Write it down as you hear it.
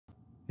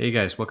Hey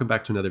guys, welcome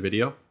back to another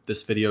video.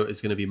 This video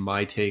is going to be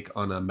my take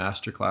on a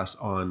masterclass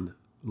on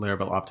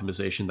Laravel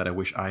optimization that I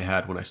wish I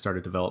had when I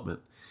started development.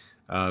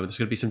 There's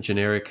going to be some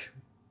generic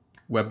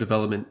web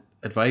development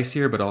advice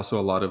here, but also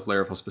a lot of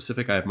Laravel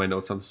specific. I have my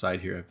notes on the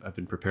side here. I've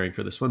been preparing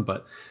for this one,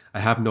 but I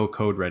have no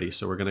code ready.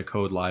 So we're going to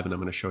code live and I'm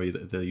going to show you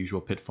the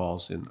usual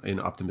pitfalls in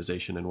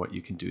optimization and what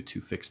you can do to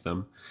fix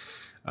them.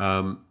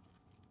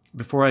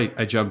 Before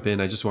I jump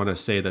in, I just want to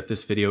say that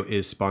this video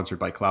is sponsored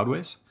by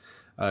Cloudways.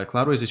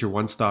 Cloudways is your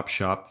one-stop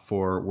shop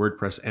for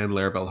WordPress and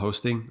Laravel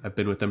hosting. I've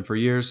been with them for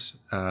years,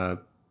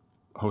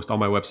 host all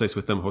my websites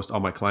with them, host all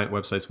my client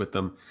websites with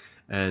them,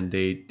 and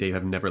they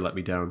have never let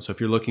me down. So if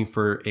you're looking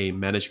for a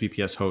managed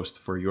VPS host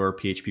for your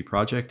PHP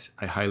project,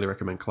 I highly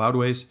recommend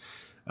Cloudways.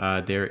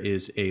 There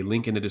is a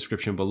link in the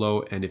description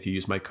below, and if you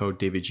use my code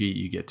DavidG,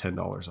 you get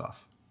 $10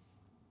 off.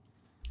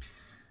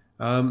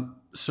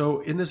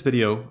 So in this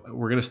video,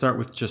 we're going to start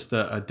with just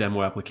a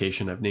demo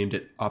application. I've named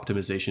it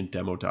optimization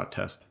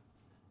demo.test.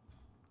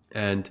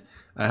 And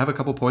I have a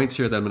couple points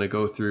here that I'm going to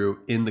go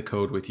through in the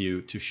code with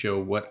you to show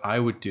what I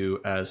would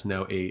do as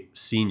now a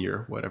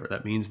senior, whatever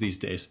that means these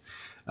days,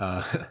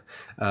 and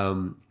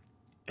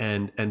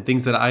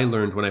things that I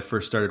learned when I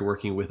first started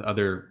working with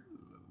other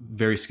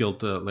very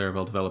skilled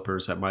Laravel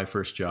developers at my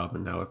first job,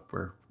 and now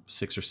we're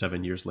 6 or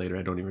 7 years later.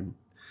 I don't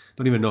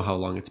even know how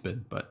long it's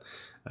been, but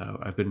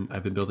I've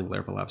been building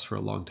Laravel apps for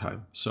a long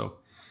time. So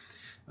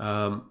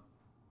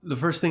the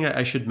first thing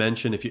I should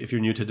mention, if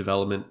you're new to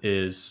development,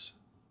 is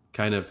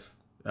kind of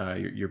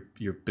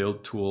your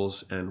build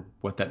tools and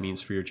what that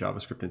means for your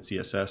JavaScript and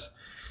CSS.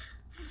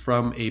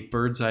 From a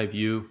bird's eye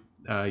view,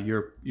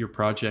 your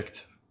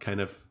project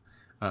kind of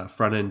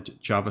front-end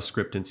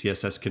JavaScript and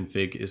CSS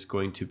config is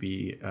going to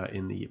be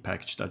in the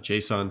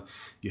package.json.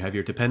 You have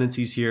your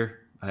dependencies here.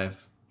 I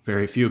have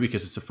very few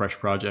because it's a fresh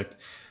project.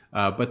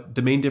 But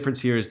the main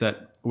difference here is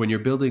that when you're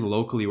building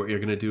locally, what you're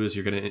going to do is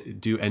you're going to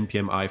do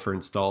npm I for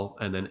install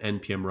and then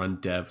npm run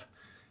dev.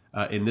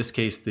 In this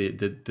case,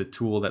 the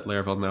tool that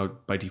Laravel now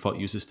by default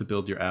uses to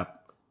build your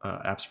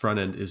app's front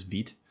end is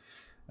Vite.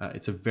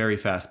 It's a very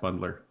fast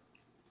bundler.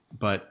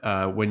 But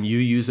when you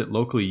use it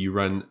locally, you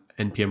run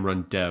npm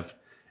run dev.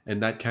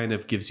 And that kind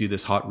of gives you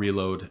this hot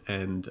reload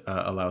and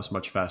allows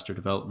much faster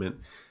development.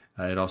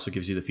 It also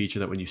gives you the feature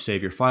that when you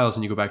save your files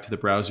and you go back to the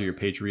browser, your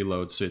page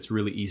reloads. So it's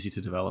really easy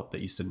to develop. That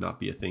used to not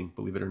be a thing,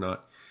 believe it or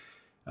not.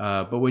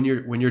 But when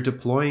you're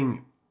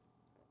deploying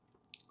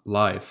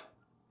live,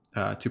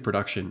 to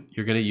production,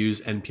 you're going to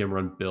use npm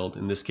run build,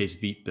 in this case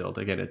Vite build.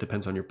 Again, it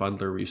depends on your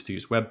bundler. We used to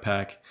use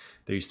Webpack.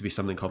 There used to be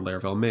something called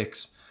Laravel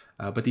Mix,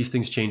 but these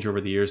things change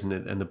over the years and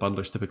the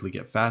bundlers typically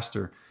get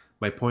faster.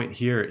 My point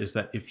here is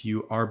that if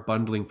you are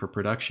bundling for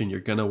production, you're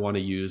going to want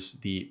to use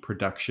the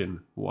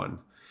production one,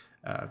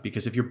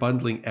 because if you're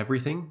bundling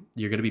everything,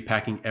 you're going to be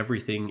packing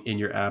everything in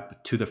your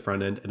app to the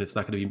front end, and it's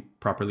not going to be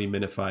properly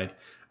minified,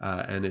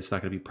 and it's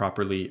not going to be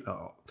properly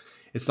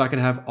it's not going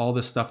to have all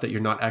the stuff that you're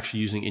not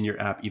actually using in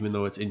your app, even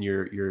though it's in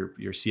your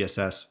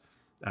CSS,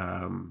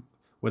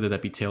 whether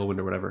that be Tailwind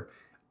or whatever.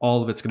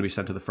 All of it's going to be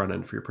sent to the front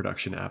end for your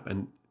production app.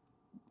 And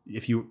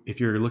if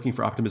you're looking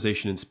for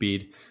optimization and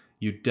speed,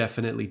 you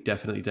definitely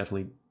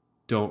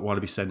don't want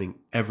to be sending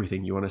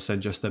everything. You want to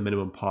send just the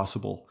minimum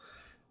possible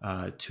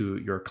to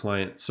your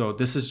client. So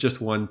this is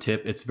just one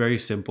tip. It's very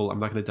simple. I'm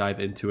not going to dive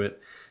into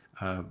it.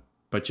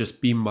 But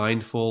just be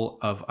mindful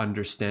of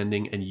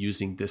understanding and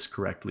using this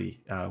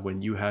correctly.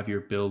 When you have your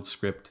build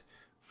script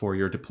for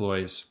your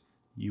deploys,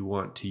 you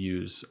want to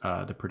use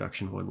the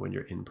production one when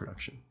you're in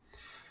production.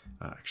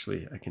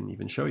 Actually, I can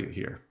even show you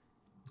here.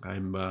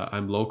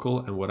 I'm local,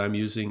 and what I'm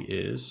using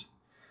is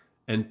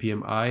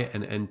npm I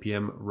and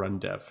npm run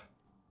dev.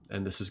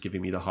 And this is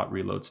giving me the hot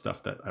reload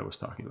stuff that I was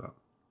talking about.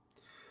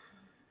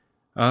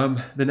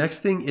 The next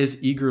thing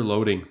is eager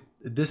loading.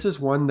 This is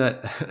one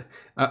that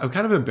I'm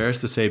kind of embarrassed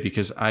to say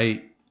because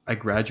I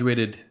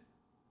graduated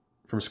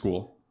from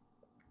school,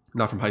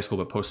 not from high school,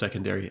 but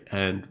post-secondary,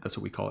 and that's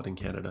what we call it in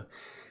Canada.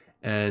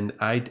 And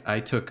I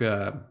took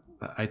a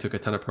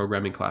ton of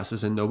programming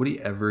classes, and nobody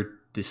ever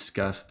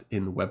discussed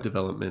in web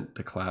development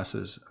the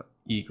classes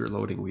eager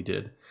loading. We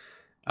did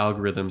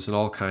algorithms and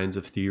all kinds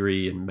of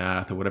theory and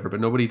math and whatever, but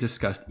nobody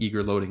discussed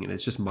eager loading, and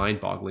it's just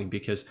mind-boggling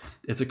because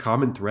it's a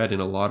common thread in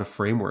a lot of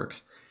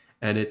frameworks,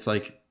 and it's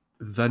like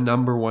the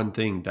number one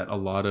thing that a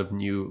lot of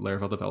new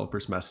Laravel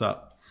developers mess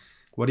up.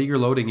 What eager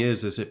loading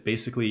is it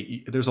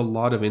basically, there's a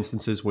lot of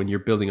instances when you're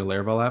building a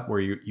Laravel app where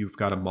you've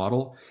got a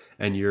model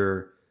and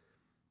you're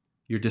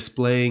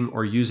displaying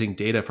or using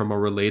data from a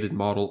related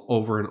model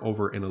over and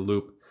over in a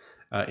loop.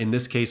 In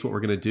this case, what we're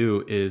going to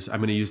do is I'm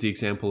going to use the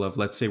example of,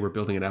 let's say we're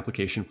building an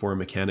application for a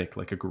mechanic,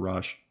 like a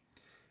garage.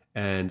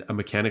 And a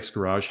mechanic's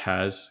garage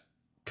has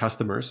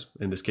customers.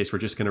 In this case, we're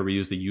just going to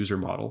reuse the user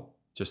model.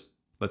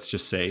 Let's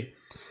just say.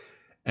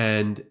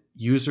 And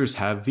users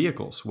have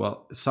vehicles.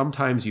 Well,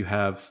 sometimes you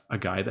have a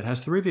guy that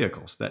has 3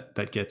 vehicles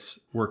that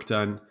gets work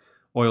done,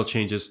 oil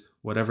changes,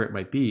 whatever it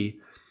might be.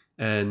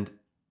 And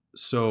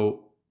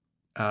so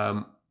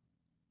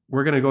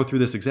we're going to go through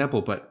this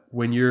example, but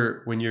when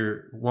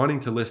you're wanting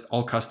to list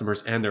all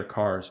customers and their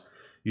cars,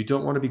 you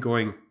don't want to be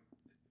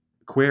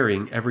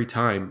querying every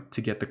time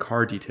to get the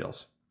car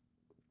details.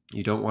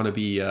 You don't want to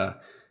be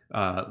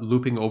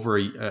looping over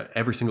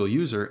every single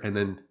user and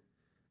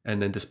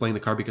then displaying the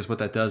car, because what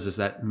that does is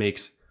that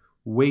makes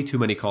way too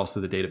many calls to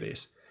the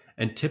database.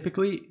 And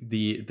typically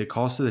the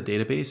calls to the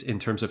database in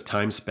terms of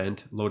time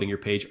spent loading your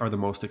page are the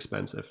most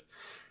expensive.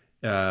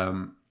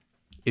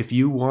 If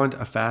you want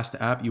a fast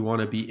app, you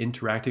want to be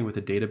interacting with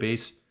the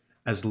database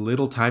as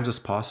little times as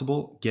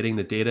possible, getting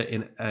the data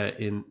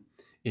in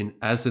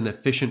as an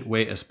efficient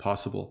way as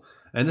possible.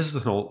 And this is a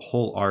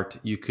whole art.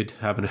 You could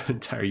have an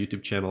entire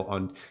YouTube channel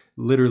on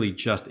literally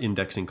just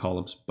indexing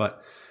columns,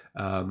 but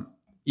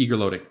eager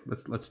loading.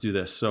 Let's do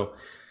this. So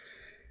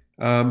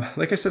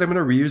like I said, I'm going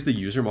to reuse the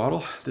user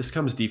model. This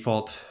comes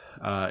default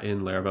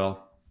in Laravel.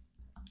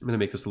 I'm going to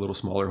make this a little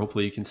smaller.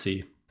 Hopefully you can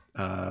see,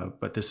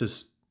 but this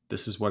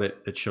is what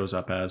it shows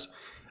up as.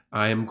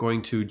 I am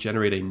going to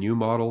generate a new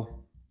model.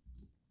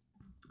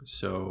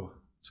 So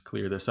let's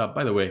clear this up.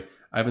 By the way,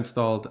 I've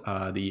installed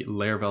the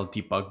Laravel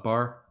debug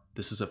bar.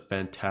 This is a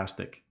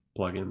fantastic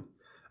plugin.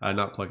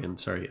 Not plugin,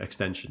 sorry,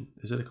 extension.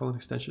 Is it called an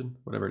extension?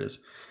 Whatever it is.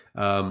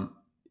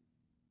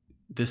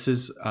 This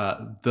is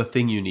the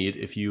thing you need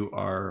if you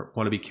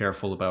want to be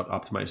careful about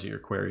optimizing your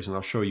queries. And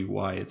I'll show you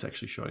why it's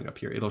actually showing up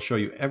here. It'll show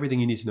you everything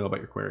you need to know about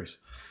your queries.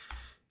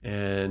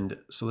 And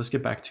so let's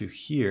get back to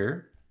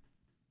here.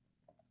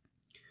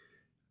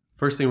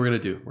 First thing we're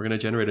going to do, we're going to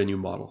generate a new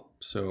model.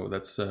 So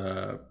that's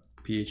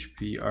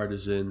PHP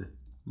artisan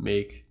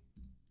make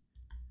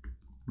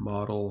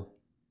model,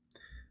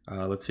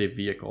 let's say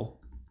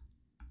vehicle.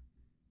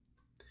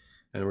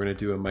 And we're going to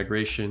do a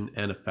migration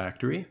and a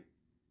factory.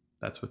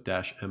 That's what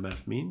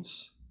 -mf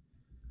means.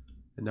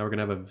 And now we're going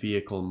to have a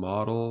vehicle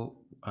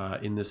model.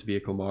 In this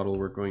vehicle model,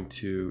 we're going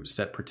to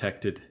set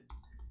protected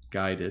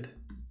guided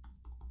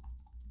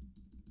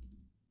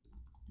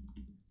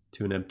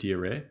to an empty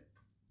array.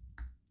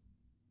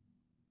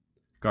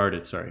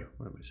 Guarded, sorry,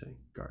 what am I saying?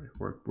 Guarded.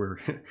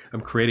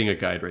 I'm creating a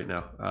guide right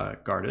now.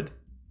 Guarded.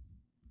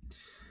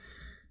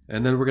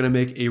 And then we're going to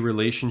make a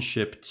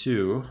relationship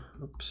to,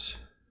 oops.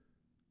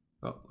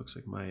 Oh, looks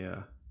like my,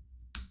 oh,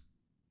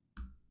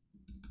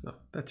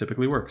 that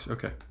typically works.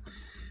 Okay.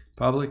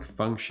 Public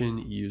function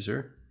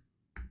user.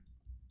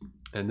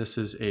 And this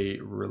is a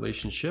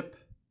relationship.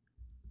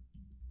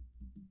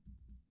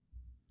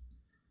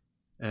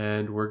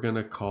 And we're going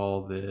to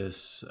call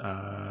this,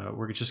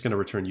 we're just going to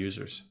return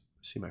users.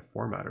 See, my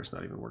formatter is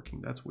not even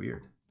working. That's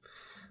weird.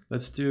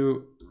 Let's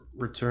do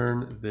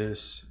return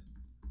this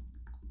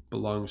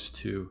belongs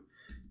to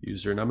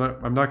user. And I'm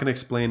not going to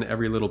explain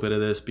every little bit of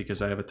this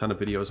because I have a ton of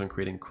videos on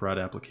creating CRUD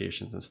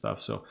applications and stuff.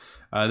 So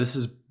this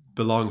is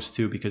belongs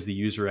to because the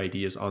user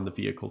ID is on the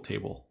vehicle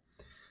table,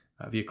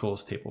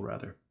 vehicles table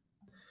rather.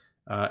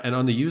 And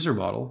on the user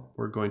model,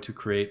 we're going to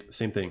create the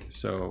same thing.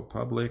 So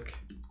public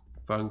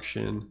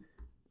function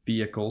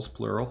vehicles,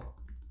 plural.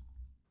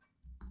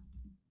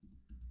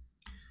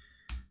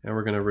 And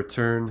we're going to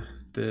return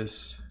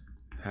this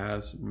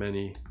has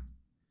many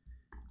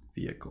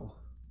vehicle.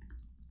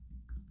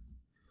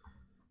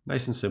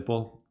 Nice and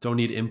simple. Don't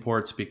need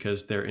imports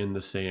because they're in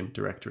the same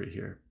directory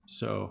here.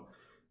 So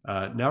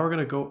now we're going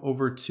to go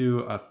over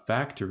to a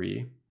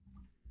factory.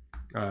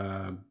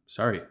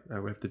 Sorry,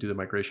 we have to do the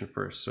migration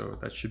first. So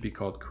that should be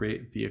called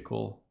create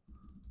vehicles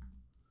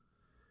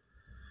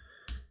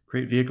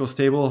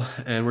table.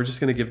 And we're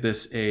just going to give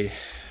this a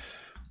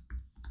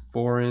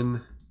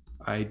foreign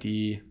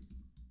ID,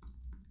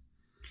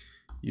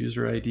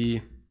 user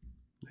ID.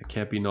 It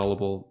can't be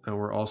nullable. And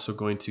we're also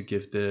going to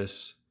give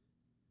this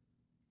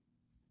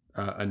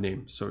a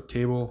name. So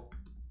table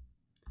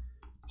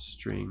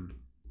string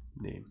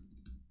name.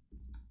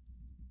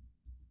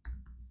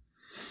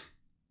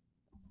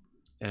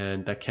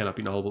 And that cannot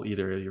be nullable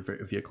either. Your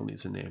vehicle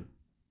needs a name.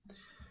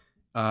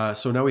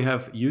 So now we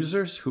have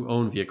users who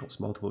own vehicles,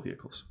 multiple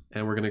vehicles.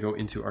 And we're going to go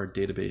into our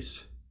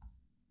database.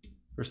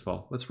 First of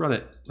all, let's run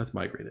it. Let's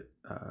migrate it.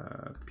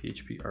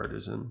 PHP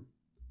artisan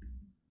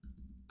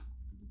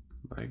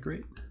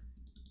migrate.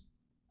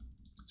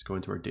 Let's go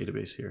into our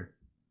database here.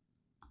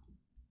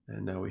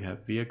 And now we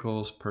have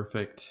vehicles,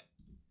 perfect.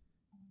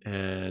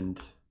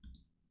 And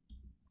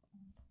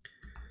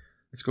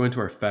let's go into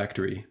our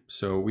factory.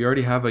 So we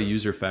already have a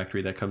user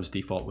factory that comes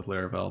default with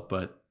Laravel,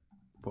 but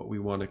what we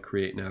want to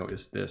create now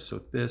is this.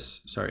 So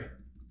this, sorry,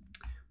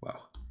 wow,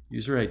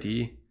 user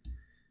ID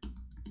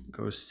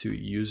goes to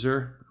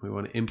user. We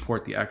want to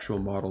import the actual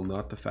model,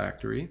 not the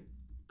factory.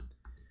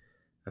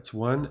 That's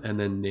one, and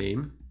then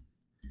name.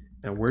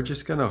 And we're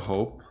just gonna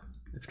hope,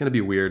 it's gonna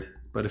be weird,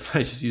 but if I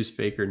just use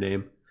faker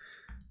name,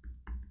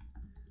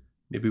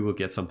 maybe we'll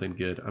get something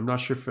good. I'm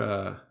not sure if,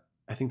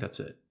 I think that's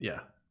it,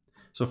 yeah.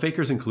 So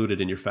faker is included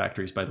in your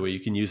factories, by the way. You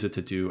can use it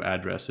to do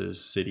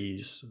addresses,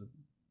 cities,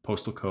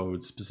 postal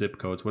codes, zip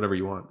codes, whatever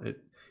you want.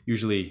 It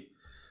usually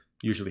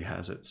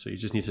has it. So you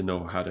just need to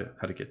know how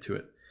to get to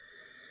it.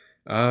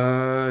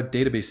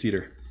 Database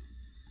seeder.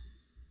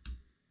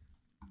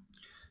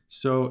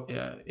 So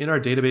in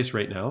our database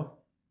right now,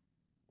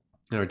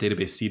 in our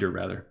database seeder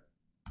rather,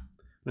 I'm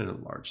going to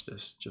enlarge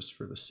this just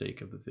for the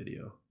sake of the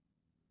video.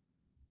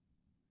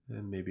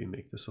 And maybe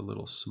make this a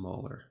little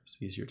smaller. It's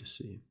easier to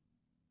see.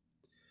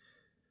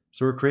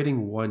 So we're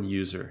creating one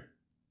user.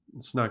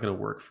 It's not going to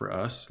work for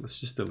us. Let's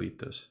just delete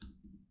this.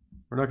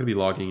 We're not going to be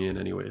logging in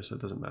anyway, so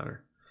it doesn't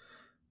matter.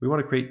 We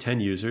want to create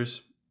 10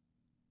 users.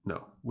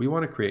 No, we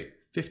want to create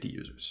 50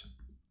 users.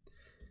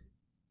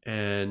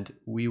 And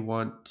we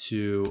want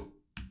to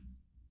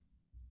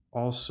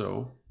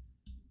also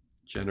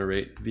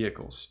generate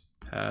vehicles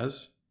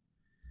as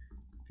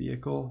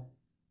vehicle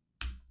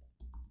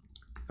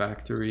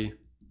factory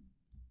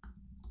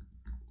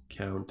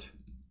count.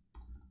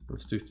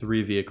 Let's do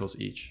 3 vehicles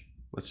each.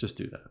 Let's just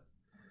do that.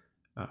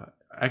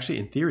 Actually,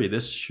 in theory,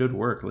 this should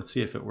work. Let's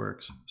see if it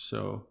works.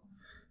 So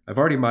I've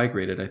already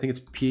migrated. I think it's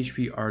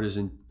PHP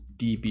artisan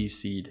DB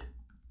seed.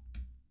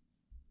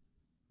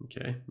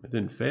 Okay, it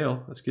didn't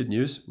fail. That's good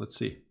news. Let's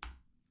see.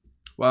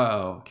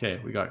 Wow, okay,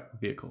 we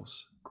got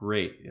vehicles.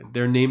 Great.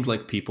 They're named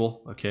like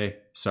people. Okay,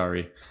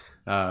 sorry.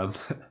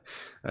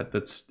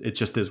 It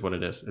just is what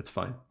it is. It's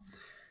fine.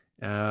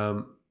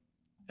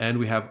 And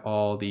we have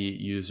all the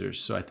users.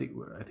 So I think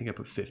I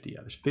put 50.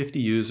 Yeah, there's 50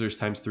 users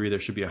times 3.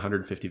 There should be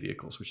 150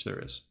 vehicles, which there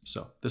is.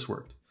 So this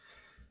worked.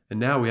 And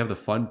now we have the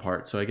fun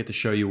part. So I get to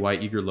show you why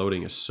eager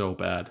loading is so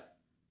bad.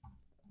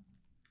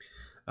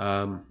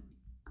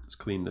 Let's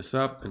clean this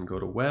up and go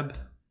to web.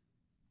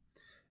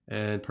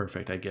 And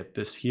perfect, I get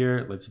this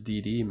here. Let's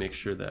DD, make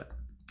sure that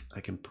I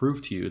can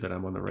prove to you that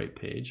I'm on the right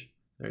page.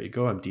 There you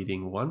go, I'm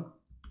DDing 1.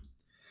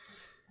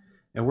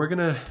 And we're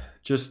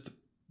just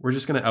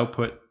gonna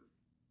output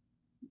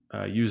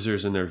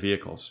users and their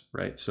vehicles,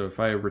 right? So if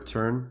I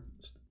return,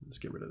 let's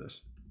get rid of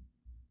this.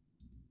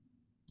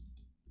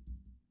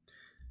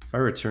 If I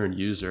return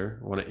user,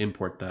 I want to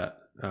import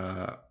that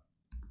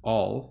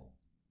all.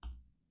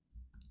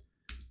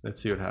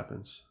 Let's see what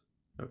happens.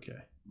 Okay.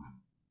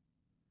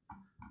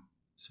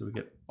 So we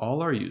get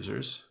all our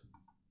users.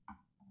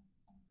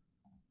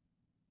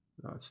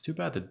 Oh, it's too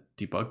bad the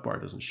debug bar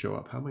doesn't show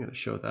up. How am I going to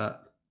show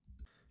that?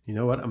 You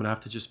know what? I'm going to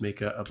have to just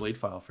make a blade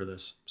file for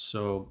this.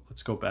 So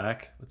let's go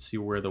back. Let's see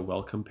where the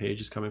welcome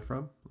page is coming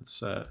from.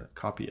 Let's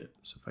copy it.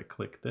 So if I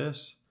click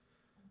this,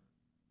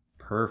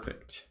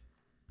 perfect.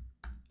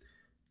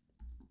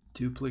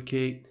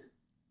 Duplicate.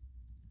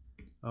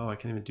 Oh, I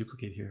can't even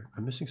duplicate here.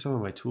 I'm missing some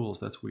of my tools.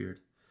 That's weird.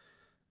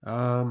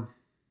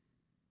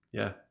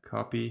 Yeah,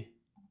 copy,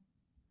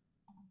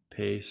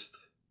 paste.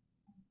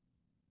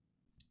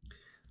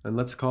 And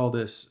let's call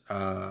this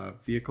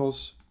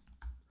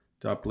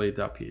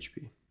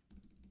vehicles.blade.php.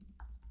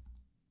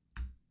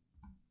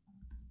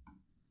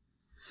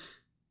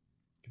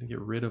 Gonna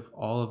get rid of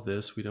all of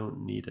this. We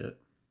don't need it.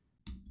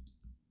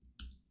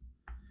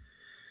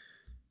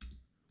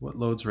 What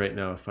loads right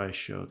now if I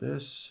show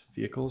this?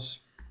 Vehicles?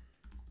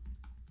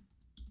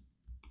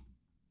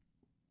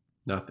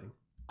 Nothing.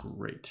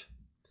 Great.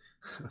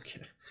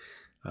 Okay.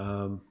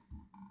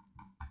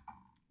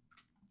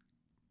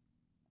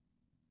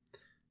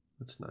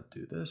 Let's not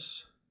do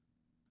this.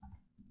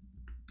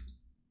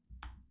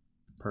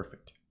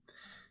 Perfect.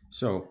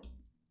 So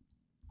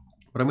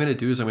what I'm going to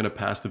do is I'm going to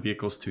pass the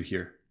vehicles to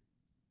here.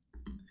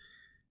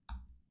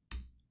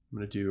 I'm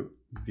going to do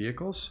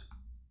vehicles.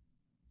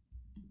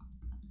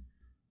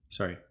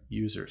 Sorry,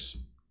 users.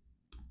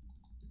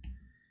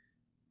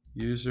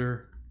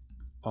 User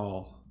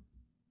all.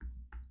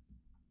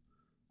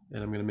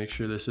 And I'm going to make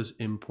sure this is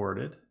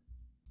imported.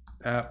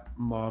 App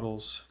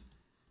models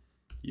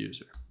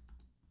user.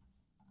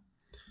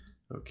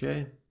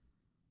 Okay.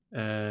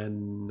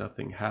 And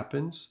nothing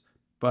happens,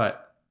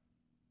 but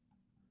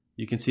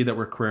you can see that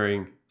we're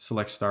querying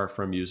select star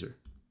from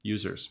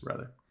users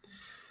rather.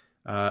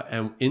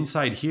 And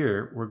inside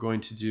here, we're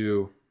going to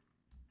do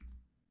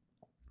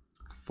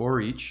for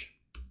each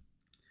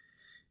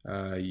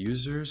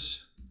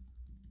users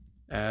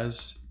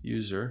as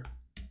user.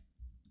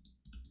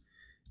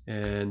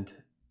 And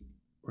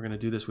we're going to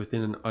do this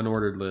within an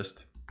unordered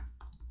list.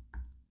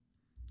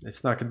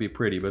 It's not going to be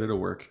pretty, but it'll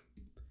work.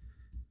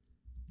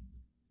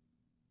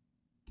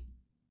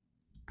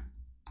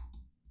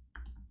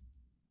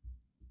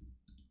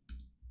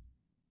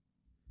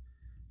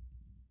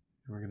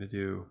 And we're going to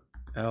do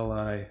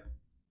li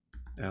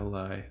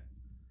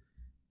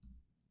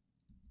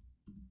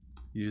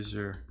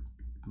user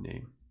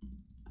name.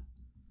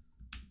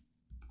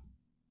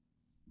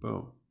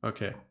 Boom.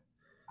 Okay.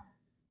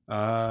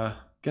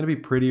 Gonna be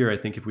prettier, I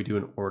think, if we do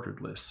an ordered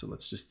list. So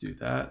let's just do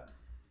that.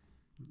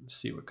 Let's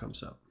see what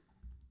comes up.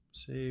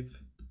 Save.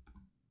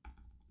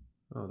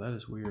 Oh, that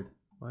is weird.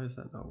 Why is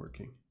that not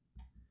working?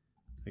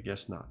 I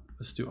guess not.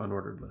 Let's do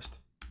unordered list.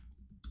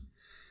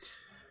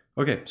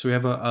 Okay, so we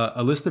have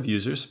a list of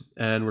users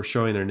and we're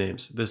showing their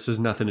names. This has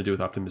nothing to do with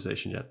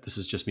optimization yet. This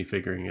is just me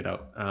figuring it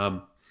out.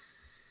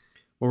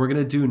 What we're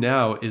gonna do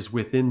now is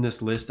within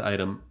this list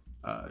item,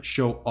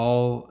 show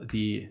all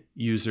the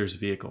users'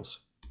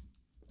 vehicles.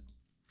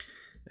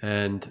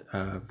 And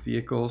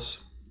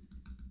vehicles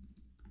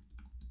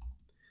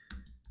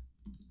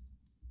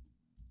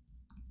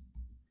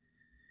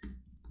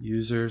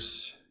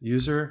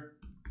user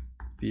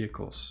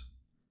vehicles,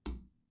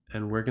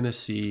 and we're going to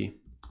see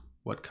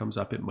what comes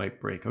up, it might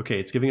break. Okay,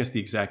 it's giving us the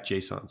exact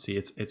JSON. See,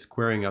 it's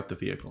querying out the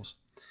vehicles.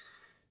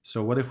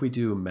 So what if we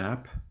do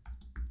map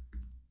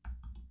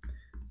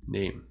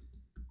name?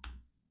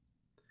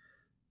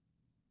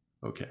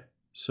 Okay,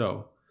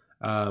 so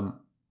I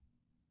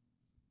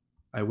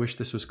wish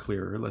this was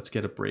clearer. Let's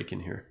get a break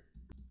in here.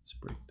 Let's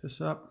break this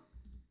up.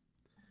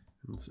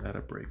 Let's add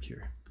a break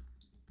here.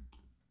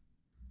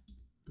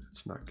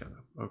 It's not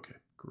gonna. Okay,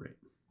 great.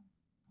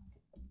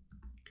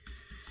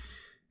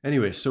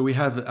 Anyway, so we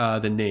have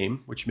the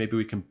name, which maybe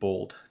we can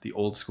bold the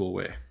old school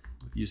way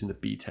using the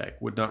B tag.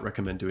 Would not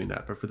recommend doing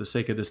that, but for the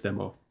sake of this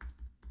demo,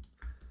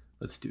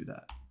 let's do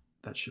that.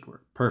 That should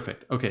work.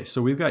 Perfect. Okay,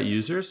 so we've got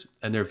users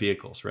and their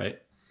vehicles,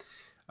 right?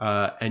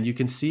 And you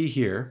can see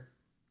here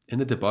in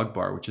the debug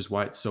bar, which is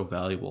why it's so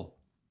valuable,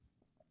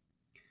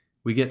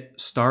 we get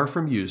star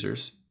from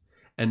users,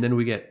 and then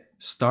we get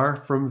star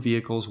from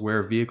vehicles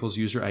where vehicles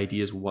user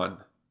ID is 1,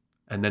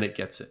 and then it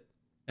gets it.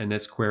 And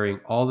it's querying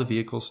all the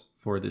vehicles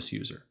for this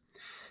user.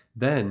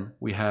 Then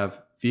we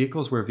have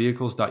vehicles where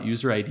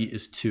vehicles.userid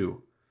is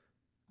 2.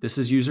 This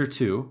is user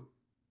 2,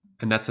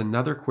 and that's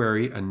another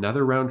query,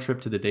 another round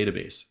trip to the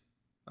database.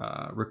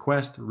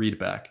 Request, read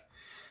back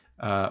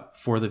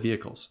for the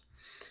vehicles.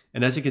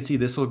 And as you can see,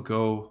 this will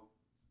go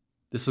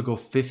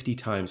 50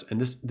 times. And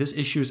this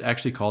issue is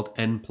actually called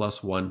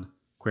n+1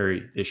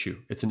 query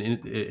issue. It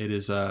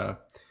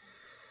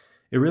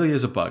really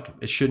is a bug.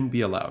 It shouldn't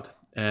be allowed.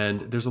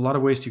 And there's a lot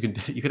of ways you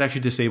could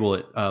actually disable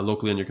it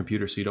locally on your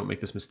computer so you don't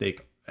make this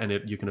mistake, and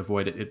you can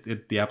avoid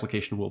it. The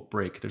application will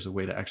break. There's a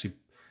way to actually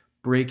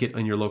break it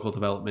on your local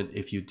development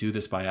if you do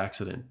this by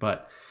accident.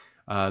 But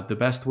the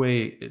best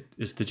way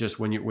is to just,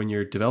 when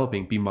you're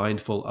developing, be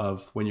mindful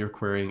of when you're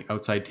querying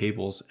outside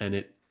tables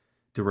and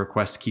the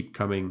requests keep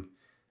coming.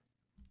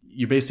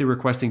 You're basically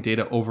requesting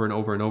data over and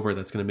over and over.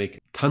 That's going to make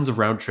tons of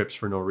round trips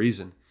for no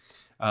reason.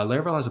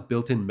 Laravel has a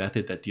built-in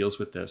method that deals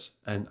with this,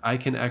 and I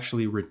can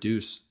actually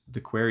reduce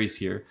the queries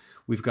here.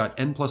 We've got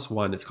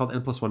n+1. It's called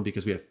n+1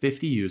 because we have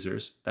 50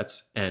 users.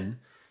 That's n,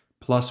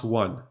 plus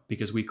 1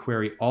 because we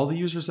query all the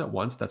users at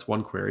once. That's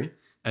one query.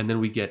 And then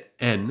we get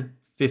n,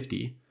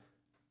 50,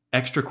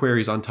 extra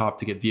queries on top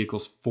to get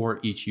vehicles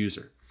for each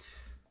user.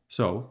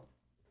 So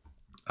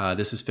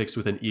this is fixed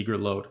with an eager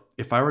load.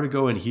 If I were to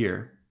go in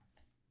here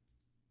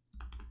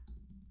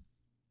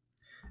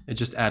and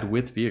just add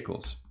with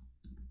vehicles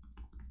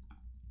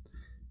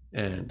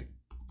and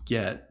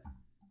get,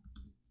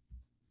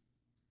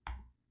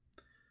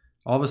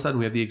 all of a sudden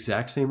we have the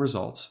exact same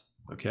results,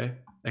 okay?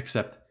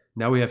 Except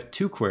now we have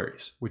 2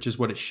 queries, which is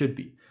what it should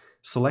be.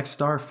 Select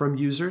star from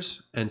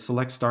users and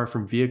select star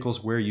from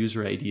vehicles where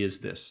user ID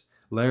is this.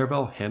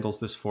 Laravel handles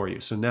this for you.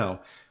 So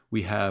now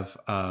we have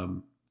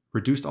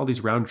reduced all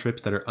these round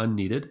trips that are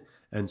unneeded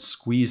and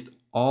squeezed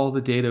all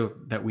the data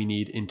that we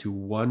need into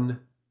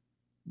one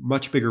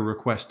much bigger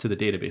request to the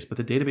database. But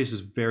the database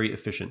is very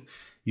efficient.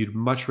 I'd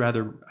much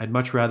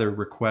rather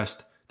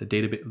request the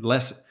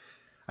database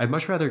I'd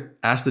much rather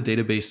ask the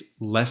database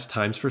less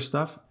times for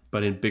stuff,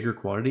 but in bigger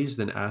quantities,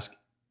 than ask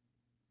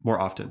more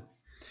often.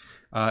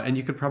 And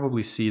you could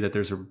probably see that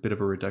there's a bit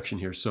of a reduction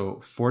here. So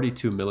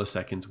 42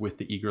 milliseconds with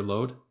the eager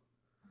load.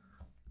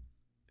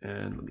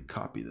 And let me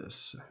copy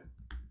this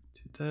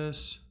to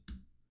this.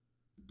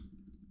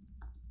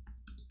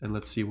 And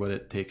let's see what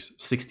it takes.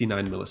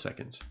 69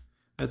 milliseconds.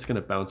 That's going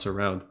to bounce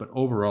around, but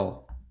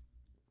overall,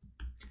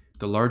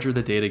 the larger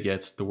the data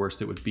gets, the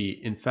worse it would be.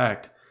 In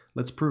fact,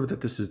 let's prove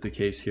that this is the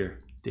case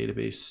here.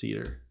 Database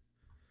seeder.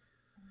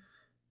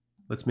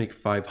 Let's make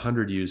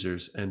 500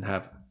 users and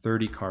have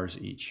 30 cars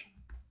each.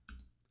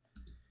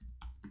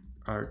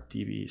 Our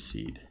DB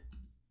seed.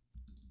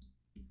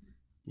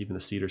 Even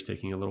the seeder's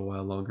taking a little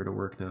while longer to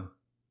work now.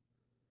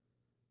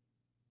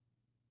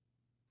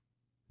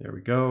 There we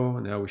go.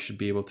 Now we should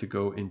be able to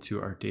go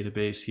into our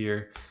database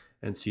here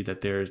and see that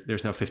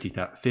there's now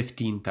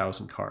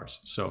 15,000 cars.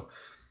 So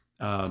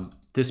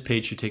this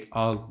page should take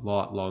a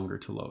lot longer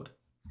to load.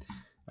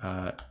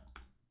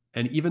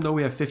 And even though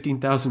we have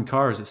 15,000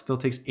 cars, it still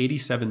takes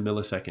 87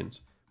 milliseconds,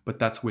 but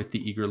that's with the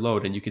eager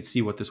load. And you can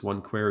see what this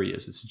one query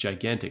is. It's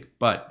gigantic,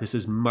 but this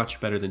is much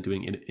better than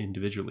doing it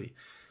individually.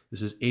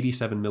 This is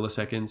 87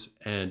 milliseconds.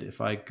 And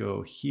if I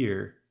go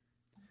here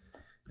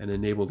and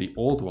enable the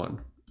old one,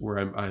 where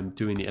I'm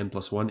doing the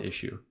n+1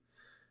 issue,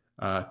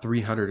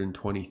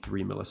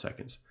 323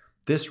 milliseconds.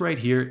 This right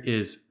here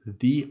is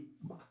the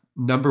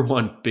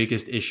 #1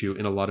 biggest issue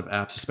in a lot of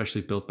apps,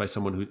 especially built by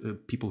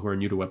people who are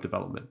new to web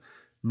development.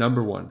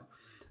 #1.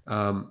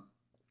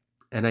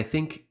 And I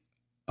think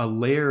a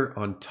layer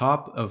on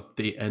top of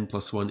the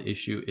n+1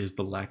 issue is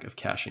the lack of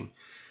caching.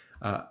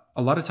 A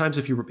lot of times,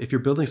 if you're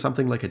building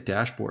something like a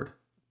dashboard,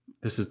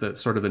 this is the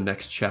sort of the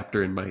next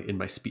chapter in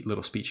my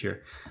little speech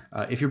here.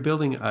 If you're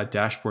building a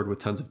dashboard with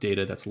tons of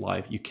data that's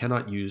live, you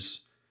cannot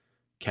use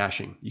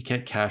caching. You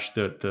can't cache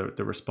the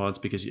response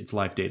because it's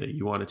live data.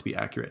 You want it to be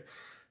accurate.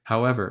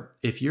 However,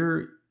 if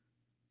you're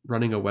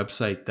running a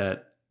website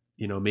that,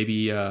 maybe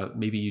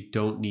you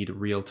don't need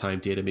real-time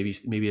data.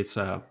 Maybe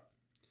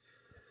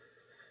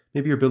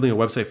Maybe you're building a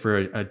website for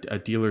a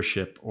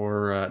dealership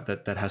or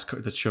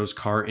that shows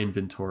car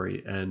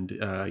inventory, and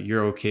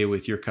you're okay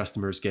with your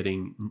customers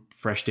getting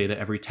fresh data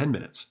every 10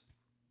 minutes.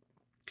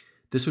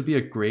 This would be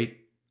a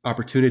great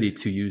opportunity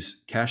to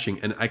use caching,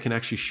 and I can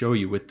actually show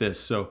you with this.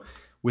 So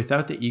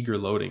without the eager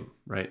loading,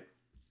 right,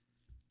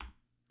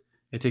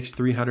 it takes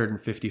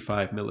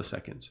 355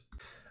 milliseconds.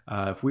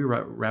 If we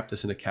wrap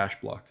this in a cache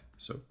block,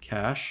 so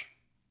cache,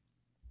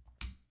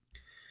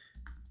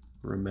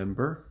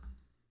 remember,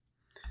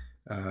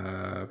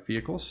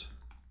 vehicles,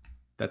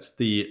 that's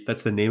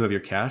the name of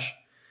your cache.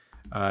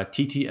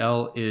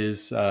 TTL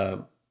is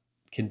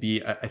can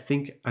be, I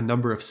think, a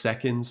number of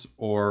seconds,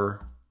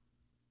 or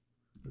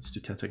let's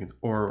do 10 seconds,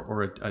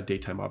 or a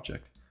datetime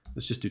object.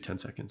 Let's just do 10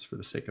 seconds for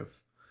the sake of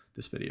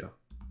this video.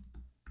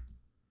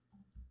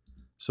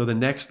 So the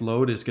next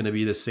load is going to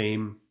be the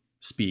same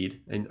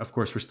speed, and of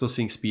course we're still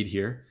seeing speed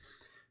here,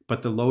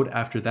 but the load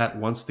after that,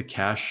 once the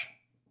cache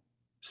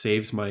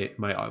saves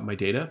my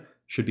data,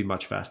 should be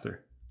much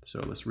faster. So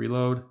let's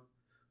reload.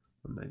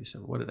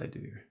 197. What did I do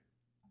here?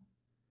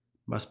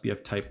 Must be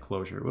of type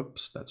closure.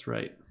 Whoops, that's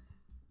right.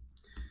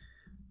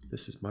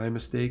 This is my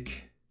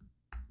mistake.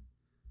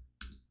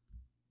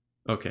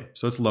 Okay,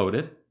 so it's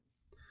loaded.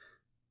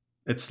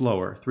 It's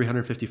slower,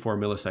 354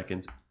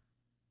 milliseconds,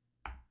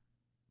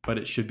 but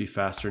it should be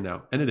faster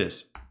now, and it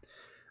is.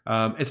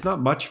 It's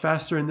not much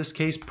faster in this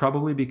case,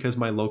 probably because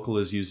my local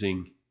is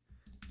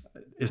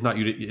not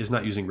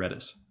using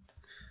Redis,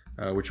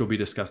 which will be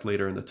discussed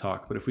later in the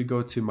talk. But if we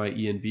go to my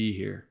env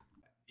here,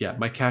 yeah,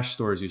 my cache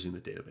store is using the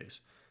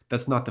database.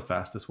 That's not the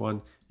fastest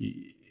one.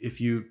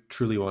 If you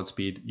truly want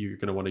speed, you're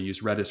going to want to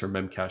use Redis or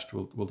Memcached.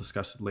 We'll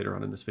discuss it later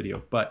on in this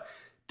video. But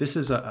this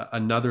is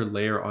another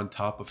layer on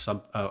top of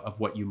of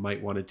what you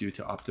might want to do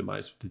to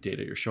optimize the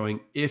data you're showing,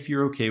 if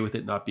you're okay with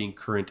it not being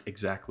current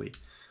exactly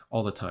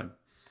all the time.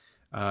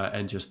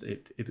 And just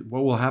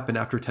what will happen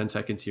after 10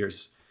 seconds here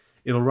is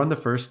it'll run the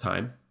first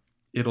time.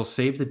 It'll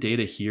save the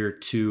data here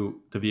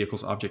to the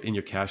vehicles object in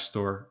your cache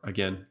store.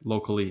 Again,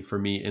 locally for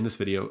me in this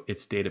video,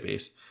 it's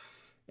database.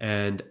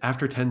 And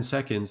after 10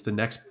 seconds, the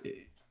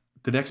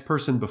next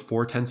person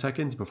before 10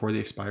 seconds, before the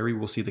expiry,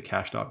 will see the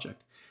cached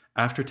object.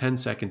 After 10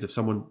 seconds, if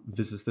someone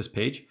visits this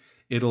page,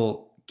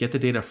 it'll get the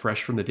data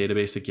fresh from the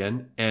database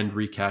again and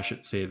recache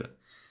it, save it.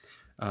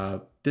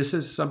 This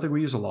is something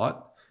we use a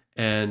lot,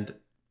 and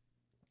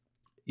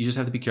you just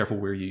have to be careful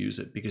where you use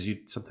it, because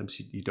sometimes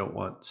you don't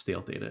want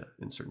stale data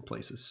in certain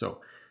places.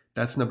 So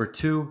that's number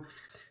 2.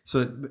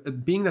 So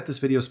being that this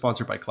video is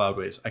sponsored by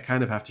Cloudways, I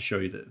kind of have to show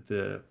you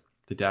the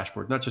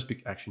dashboard, not just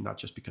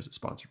because it's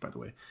sponsored, by the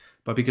way,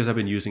 but because I've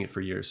been using it for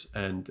years,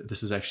 and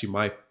this is actually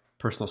my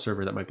personal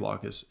server that my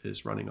blog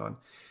is running on.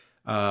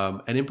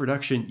 And in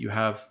production, you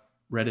have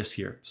Redis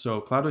here.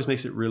 So Cloudways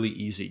makes it really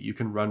easy. You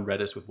can run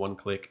Redis with one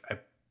click.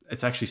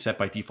 It's actually set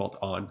by default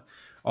on.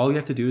 All you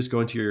have to do is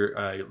go into your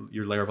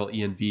Laravel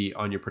env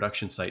on your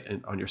production site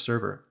and on your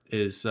server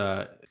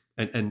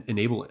and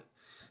enable it.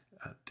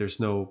 There's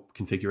no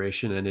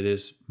configuration, and it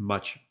is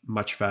much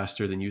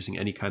faster than using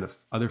any kind of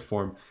other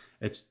form.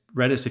 It's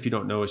Redis, if you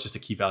don't know, is just a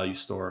key value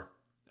store.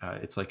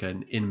 It's like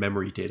an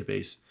in-memory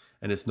database,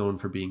 and it's known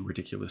for being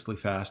ridiculously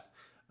fast.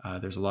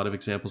 There's a lot of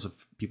examples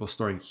of people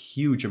storing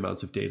huge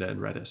amounts of data in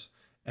Redis,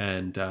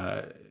 and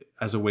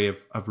as a way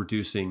of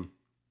reducing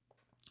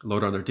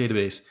load on their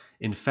database.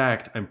 In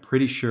fact, I'm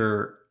pretty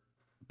sure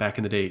back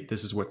in the day,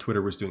 this is what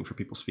Twitter was doing for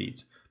people's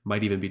feeds.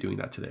 Might even be doing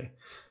that today.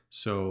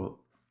 So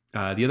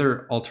the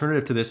other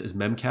alternative to this is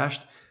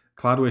Memcached.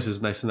 Cloudways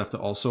is nice enough to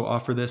also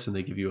offer this, and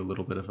they give you a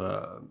little bit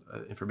of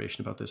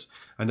information about this.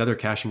 Another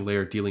caching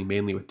layer dealing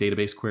mainly with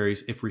database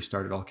queries. If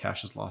restarted, all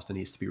cache is lost and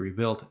needs to be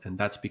rebuilt, and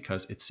that's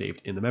because it's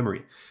saved in the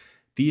memory.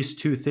 These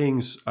two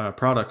things,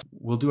 products,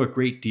 will do a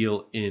great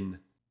deal in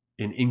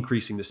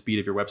increasing the speed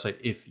of your website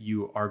if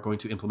you are going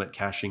to implement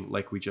caching,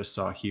 like we just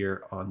saw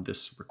here on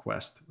this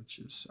request, which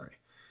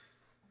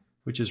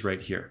is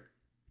right here.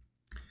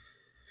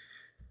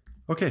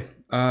 Okay,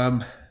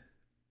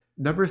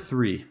 number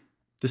 3.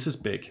 This is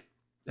big,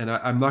 and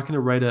I'm not going to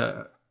write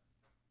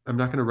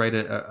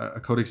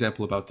a code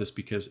example about this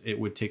because it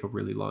would take a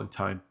really long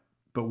time.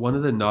 But one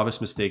of the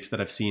novice mistakes that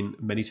I've seen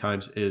many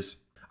times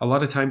is a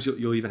lot of times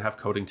you'll even have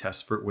coding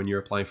tests for when you're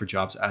applying for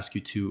jobs ask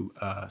you to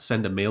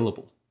send a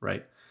mailable,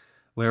 right?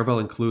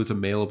 Laravel includes a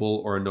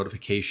mailable or a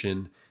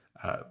notification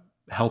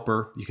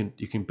helper.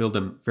 You can build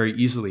them very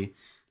easily,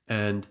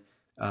 and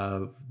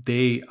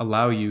they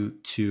allow you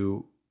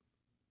to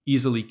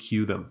easily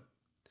queue them.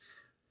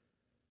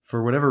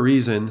 For whatever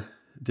reason,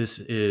 this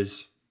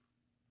is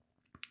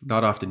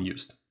not often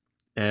used.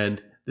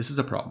 And this is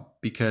a problem,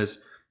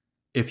 because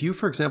if you,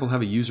 for example,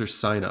 have a user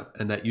sign up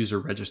and that user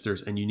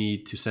registers and you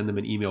need to send them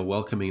an email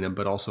welcoming them,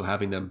 but also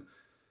having them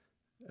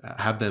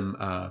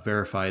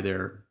verify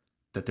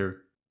that they're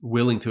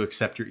willing to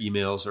accept your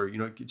emails,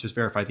 or just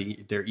verify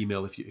their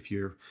email if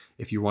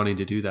you're wanting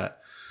to do that,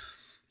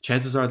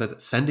 chances are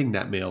that sending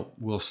that mail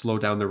will slow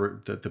down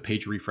the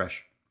page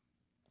refresh.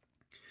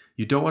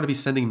 You don't want to be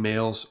sending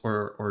mails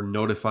or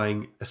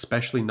notifying,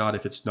 especially not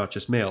if it's not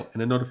just mail. In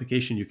a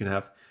notification, you can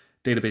have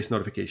database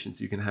notifications,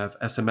 you can have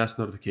SMS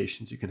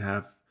notifications, you can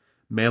have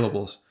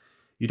mailables.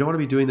 You don't want to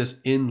be doing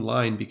this in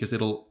line because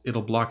it'll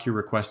block your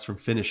requests from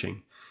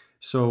finishing.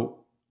 So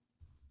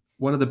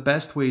one of the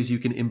best ways you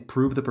can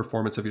improve the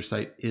performance of your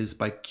site is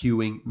by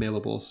queuing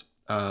mailables.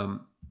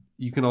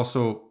 You can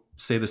also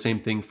say the same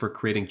thing for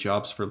creating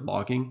jobs for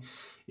logging.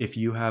 If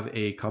you have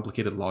a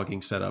complicated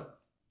logging setup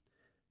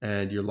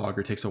and your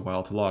logger takes a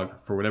while to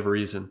log for whatever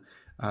reason,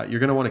 you're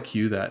going to want to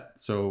queue that.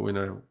 So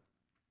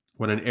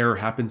when an error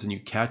happens and you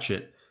catch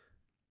it,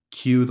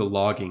 queue the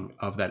logging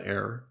of that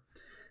error.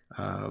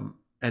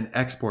 And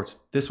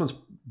exports, this one's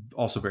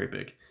also very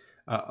big.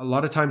 A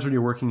lot of times when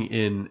you're working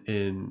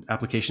in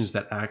applications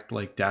that act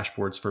like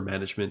dashboards for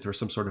management or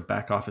some sort of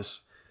back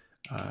office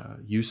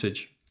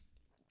usage,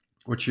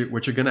 what you're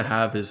going to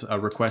have is a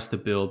request to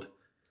build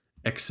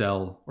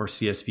Excel or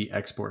CSV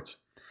exports.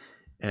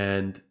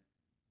 And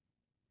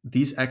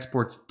these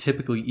exports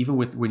typically, even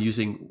when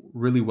using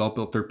really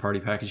well-built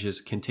third-party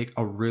packages, can take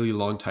a really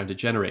long time to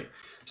generate.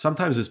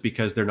 Sometimes it's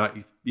because they're not,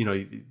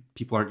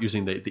 people aren't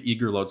using the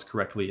eager loads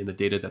correctly in the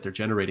data that they're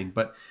generating.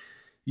 But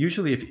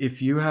usually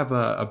if you have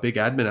a big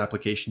admin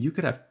application, you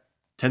could have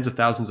tens of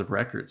thousands of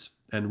records,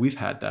 and we've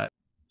had that.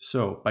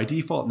 So by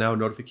default now,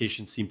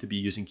 notifications seem to be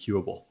using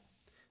queuable.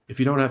 If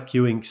you don't have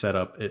queuing set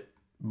up, it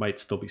might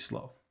still be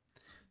slow.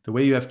 The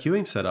way you have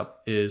queuing set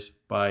up is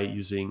by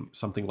using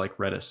something like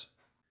Redis.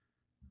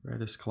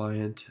 Redis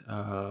client,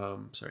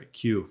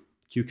 queue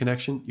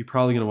connection. You're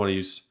probably going to want to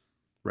use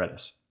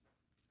Redis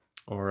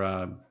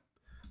or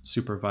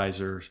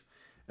Supervisor.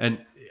 And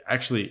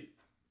actually,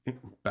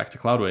 back to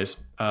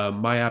Cloudways,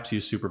 my apps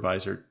use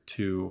Supervisor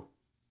to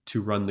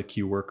run the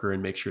queue worker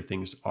and make sure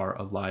things are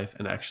alive.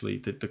 And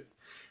actually,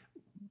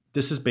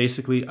 this is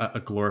basically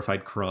a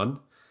glorified cron,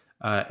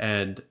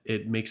 and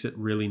it makes it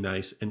really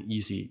nice and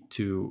easy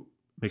to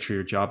make sure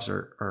your jobs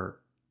are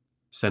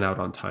sent out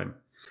on time.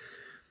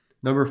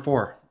 Number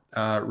 4,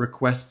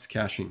 requests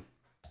caching.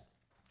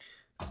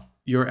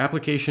 Your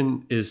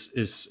application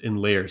is in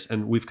layers,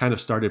 and we've kind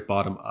of started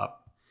bottom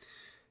up.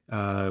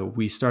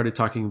 We started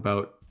talking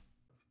about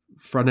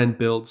front-end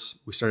builds.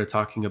 We started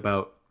talking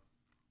about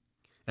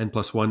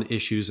N+1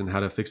 issues and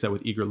how to fix that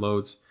with eager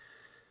loads.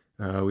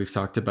 We've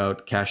talked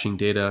about caching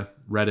data,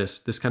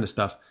 Redis, this kind of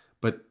stuff.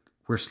 But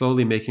we're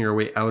slowly making our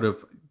way out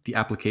of the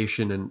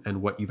application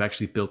and what you've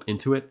actually built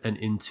into it and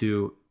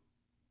into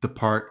the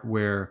part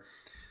where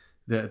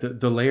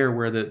the layer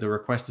where the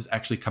request is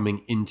actually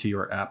coming into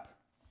your app.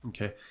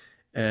 Okay.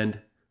 And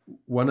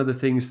one of the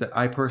things that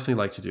I personally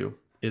like to do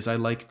is I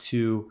like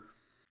to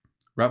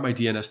route my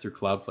DNS through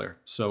Cloudflare.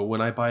 So when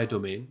I buy a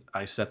domain,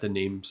 I set the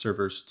name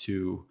servers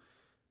to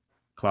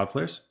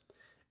Cloudflare's,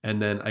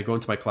 and then I go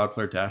into my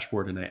Cloudflare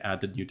dashboard and I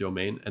add the new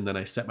domain, and then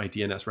I set my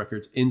DNS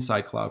records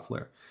inside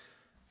Cloudflare.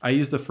 I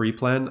use the free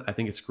plan. I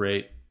think it's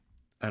great.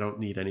 I don't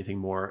need anything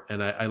more.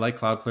 And I like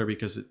Cloudflare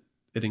because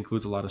it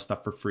includes a lot of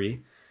stuff for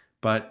free.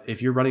 But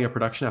if you're running a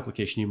production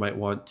application, you might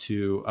want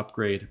to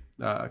upgrade.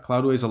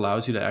 Cloudways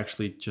allows you to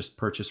actually just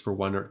purchase for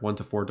 1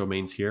 to 4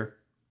 domains here.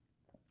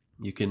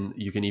 You can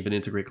even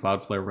integrate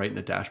Cloudflare right in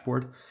the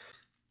dashboard.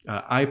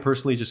 I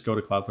personally just go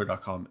to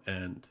cloudflare.com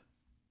and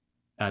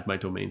add my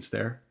domains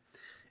there.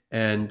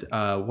 And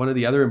one of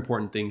the other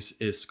important things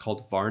is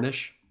called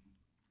varnish.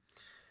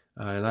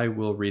 And I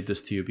will read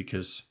this to you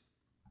because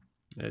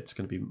it's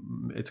going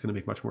to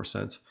make much more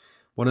sense.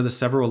 One of the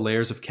several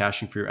layers of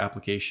caching for your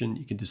application,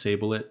 you can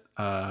disable it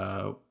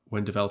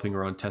when developing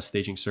or on test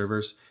staging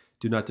servers.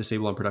 Do not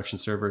disable on production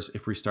servers.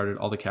 If restarted,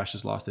 all the cache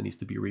is lost and needs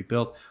to be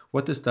rebuilt.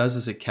 What this does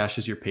is it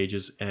caches your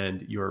pages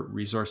and your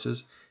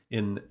resources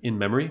in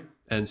memory.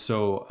 And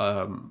so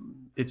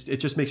it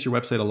just makes your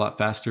website a lot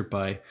faster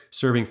by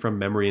serving from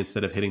memory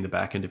instead of hitting the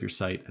back end of your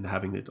site and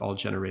having it all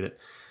generated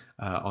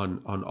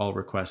on all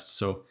requests.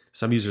 So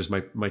some users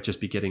might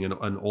just be getting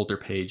an older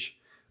page,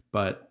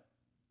 but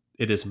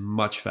it is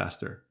much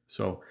faster.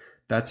 So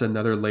that's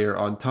another layer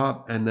on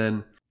top. And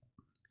then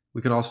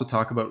we can also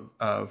talk about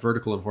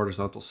vertical and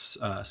horizontal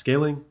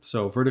scaling.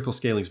 So vertical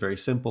scaling is very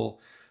simple.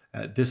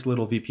 This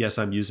little VPS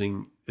I'm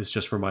using is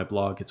just for my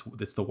blog.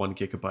 It's the 1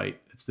 gigabyte.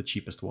 It's the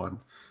cheapest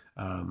one.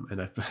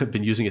 And I've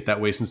been using it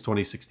that way since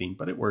 2016,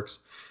 but it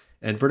works.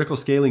 And vertical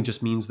scaling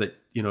just means that,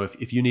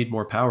 if you need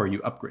more power,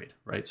 you upgrade,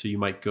 right? So you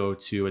might go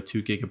to a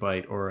 2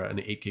 gigabyte or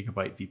an 8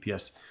 gigabyte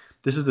VPS.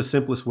 This is the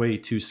simplest way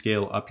to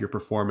scale up your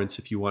performance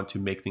if you want to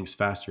make things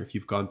faster. If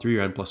you've gone through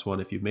your N+1,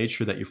 if you've made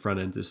sure that your front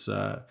end is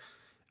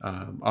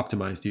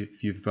optimized,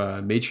 if you've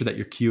made sure that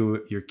you're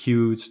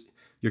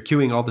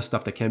queuing all the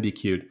stuff that can be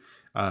queued,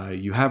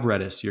 you have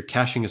Redis, you're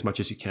caching as much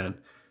as you can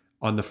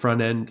on the front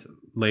end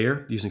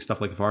layer using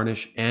stuff like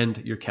Varnish, and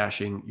you're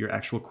caching your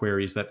actual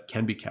queries that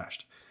can be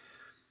cached.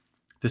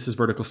 This is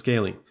vertical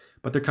scaling.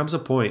 But there comes a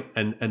point,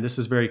 and this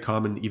is very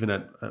common even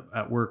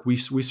at work, we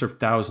serve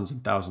thousands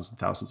and thousands and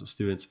thousands of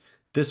students.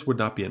 This would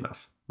not be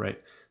enough, right?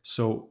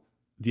 So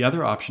the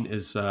other option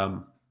is,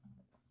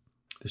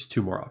 there's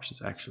 2 more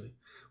options actually.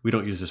 We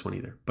don't use this one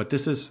either, but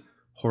this is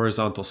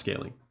horizontal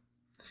scaling.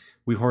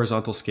 We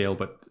horizontal scale,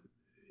 but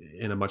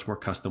in a much more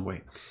custom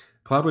way.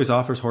 Cloudways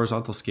offers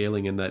horizontal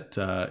scaling in that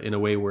in a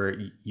way where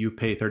you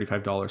pay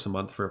 $35 a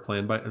month for a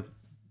plan. By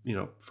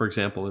for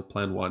example, in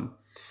Plan 1,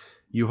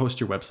 you host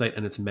your website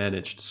and it's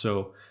managed.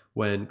 So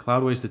when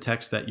Cloudways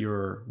detects that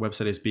your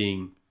website is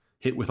being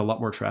hit with a lot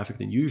more traffic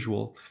than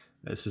usual,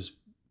 this is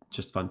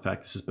just fun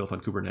fact, this is built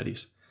on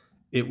Kubernetes.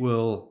 It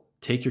will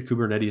take your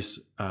Kubernetes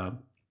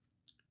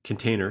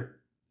container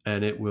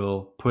and it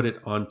will put it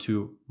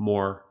onto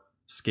more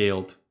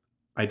scaled,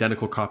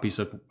 identical copies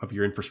of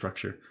your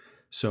infrastructure.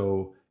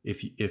 So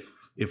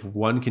if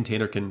one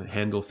container can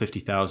handle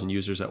 50,000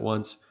 users at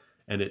once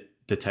and it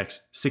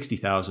detects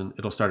 60,000,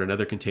 it'll start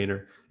another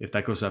container. If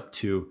that goes up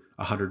to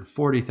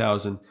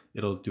 140,000,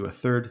 it'll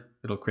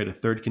create a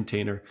third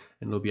container,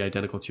 and it'll be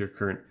identical to your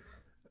current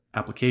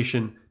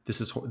application. This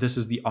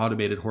is the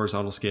automated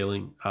horizontal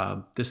scaling.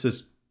 This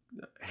is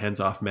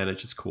hands-off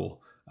managed. It's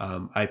cool.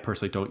 I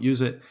personally don't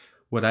use it.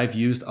 What I've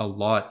used a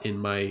lot in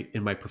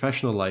my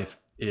professional life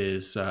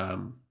is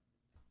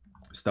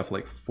stuff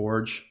like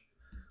Forge,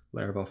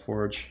 Laravel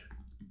Forge.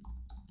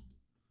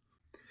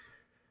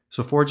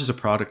 So Forge is a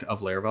product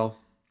of Laravel,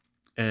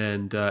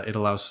 and it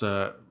allows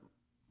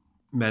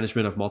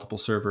management of multiple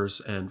servers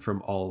and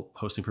from all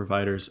hosting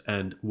providers.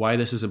 And why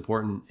this is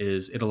important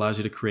is it allows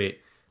you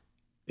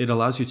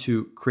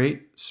to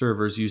create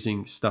servers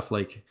using stuff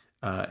like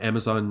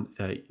Amazon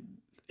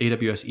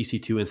AWS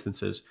EC2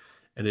 instances,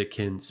 and it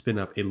can spin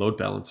up a load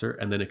balancer,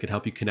 and then it could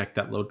help you connect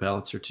that load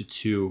balancer to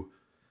two,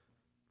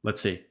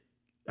 let's say,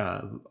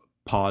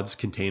 pods,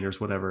 containers,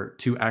 whatever,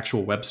 to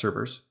actual web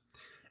servers.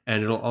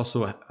 And it'll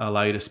also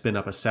allow you to spin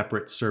up a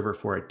separate server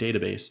for a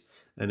database.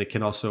 And it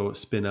can also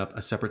spin up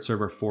a separate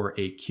server for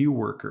a queue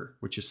worker,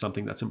 which is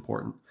something that's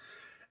important.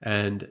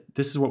 And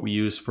this is what we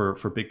use for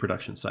big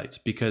production sites,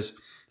 because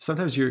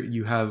sometimes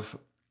you have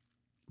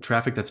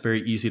traffic that's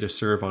very easy to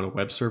serve on a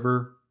web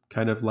server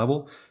kind of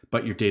level,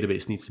 but your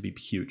database needs to be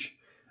huge.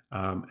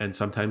 And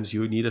sometimes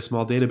you need a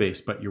small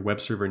database, but your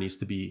web server needs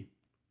to be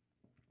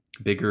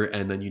bigger,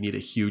 and then you need a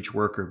huge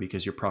worker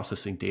because you're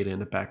processing data in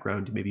the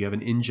background. Maybe you have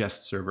an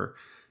ingest server.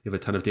 You have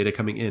a ton of data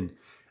coming in.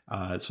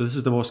 So this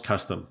is the most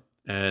custom.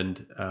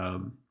 And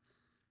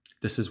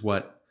this is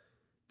what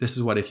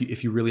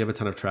if you really have a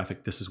ton of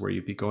traffic, this is where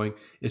you'd be going.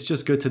 It's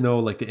just good to know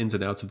like the ins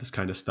and outs of this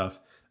kind of stuff,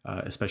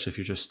 especially if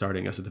you're just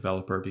starting as a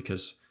developer,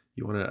 because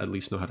you want to at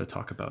least know how to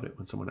talk about it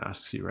when someone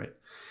asks you, right?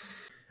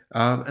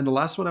 And the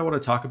last one I want to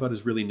talk about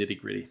is really nitty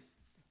gritty.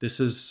 This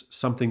is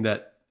something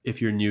that if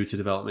you're new to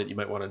development, you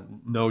might want to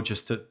know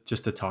just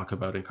to talk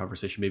about in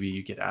conversation. Maybe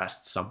you get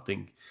asked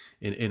something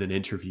in an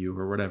interview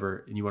or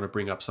whatever, and you want to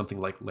bring up something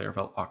like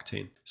Laravel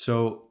Octane.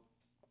 So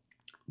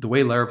the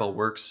way Laravel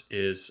works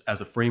is,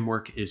 as a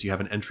framework, is you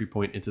have an entry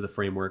point into the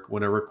framework.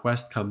 When a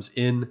request comes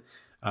in,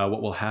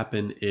 what will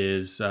happen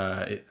is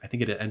I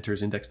think it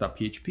enters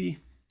index.php,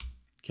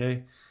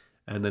 okay,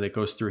 and then it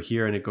goes through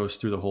here and it goes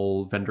through the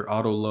whole vendor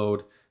auto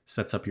load,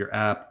 sets up your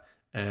app,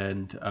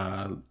 and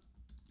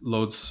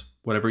loads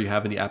whatever you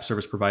have in the app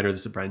service provider.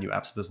 This is a brand new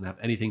app, so it doesn't have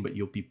anything, but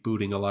you'll be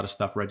booting a lot of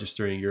stuff,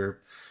 registering your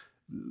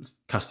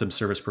custom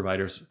service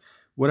providers,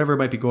 whatever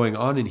might be going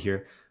on in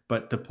here.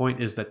 But the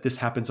point is that this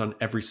happens on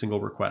every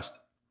single request,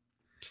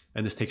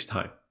 and this takes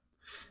time.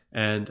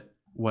 And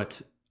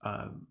what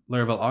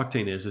Laravel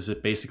Octane is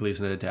it basically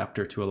is an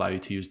adapter to allow you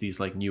to use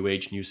these like new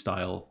age, new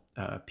style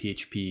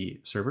PHP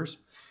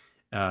servers.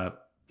 Franken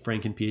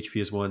PHP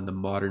is one, the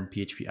modern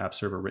PHP app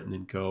server written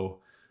in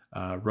Go.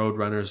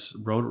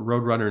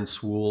 Roadrunner and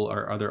Swool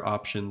are other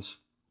options.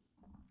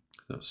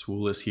 So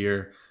Swool is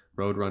here.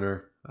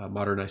 Roadrunner,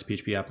 modernized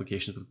PHP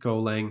applications with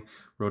Golang.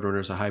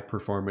 Roadrunner is a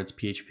high-performance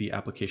PHP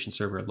application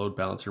server, a load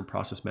balancer, and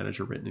process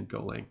manager written in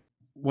Golang.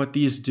 What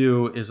these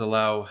do is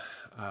allow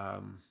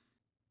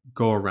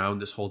go around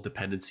this whole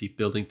dependency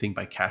building thing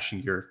by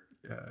caching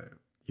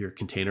your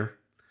container.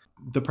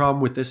 The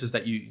problem with this is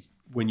that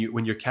when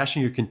you're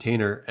caching your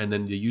container and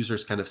then the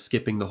user's kind of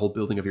skipping the whole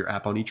building of your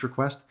app on each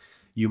request,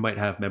 you might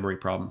have memory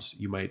problems.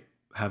 You might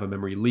have a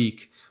memory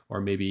leak, or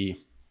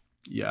maybe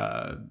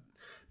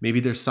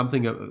there's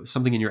something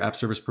in your app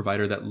service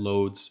provider that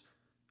loads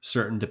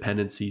certain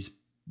dependencies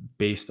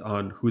based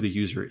on who the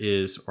user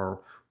is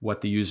or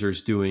what the user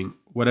is doing,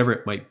 whatever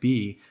it might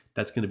be.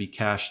 That's going to be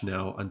cached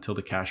now until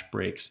the cache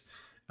breaks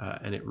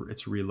and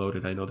it's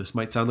reloaded. I know this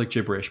might sound like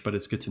gibberish, but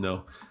it's good to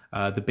know.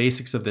 The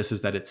basics of this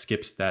is that it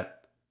skips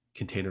that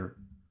container,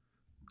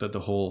 the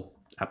whole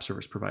app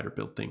service provider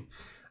build thing.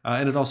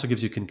 And it also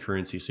gives you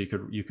concurrency, so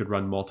you could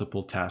run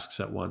multiple tasks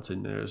at once.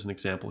 And there's an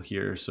example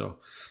here. So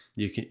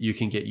you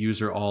can get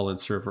user all and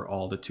server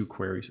all, the two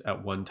queries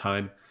at one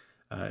time.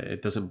 They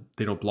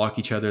don't block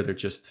each other.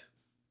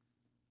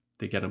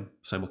 They get them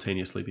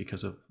simultaneously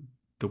because of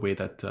the way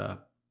that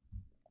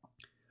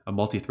a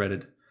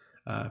multi-threaded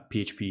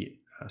PHP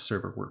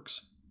server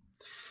works.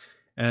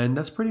 And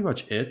that's pretty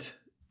much it.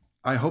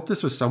 I hope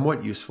this was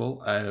somewhat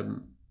useful.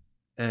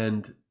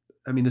 And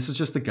I mean, this is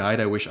just the guide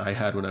I wish I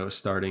had when I was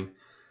starting.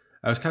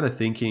 I was kind of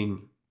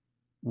thinking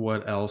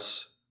what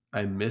else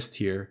I missed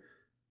here.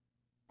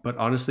 But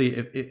honestly,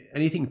 if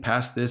anything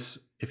past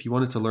this, if you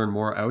wanted to learn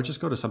more, I would just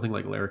go to something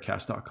like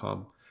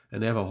laracast.com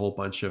and they have a whole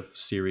bunch of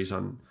series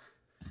on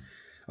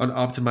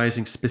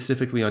optimizing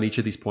specifically on each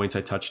of these points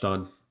I touched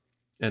on,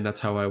 and that's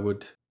how I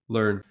would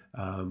learn.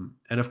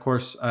 And of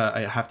course,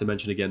 I have to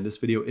mention again, this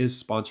video is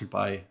sponsored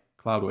by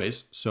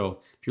Cloudways.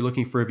 So if you're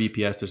looking for a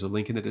VPS, there's a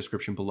link in the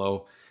description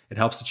below. It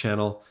helps the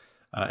channel,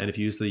 and if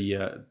you use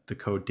the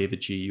code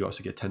DavidG, you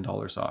also get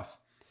 $10 off.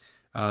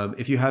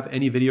 If you have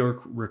any video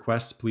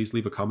requests, please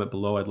leave a comment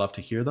below. I'd love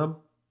to hear them.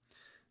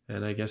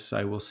 And I guess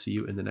I will see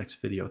you in the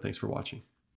next video. Thanks for watching.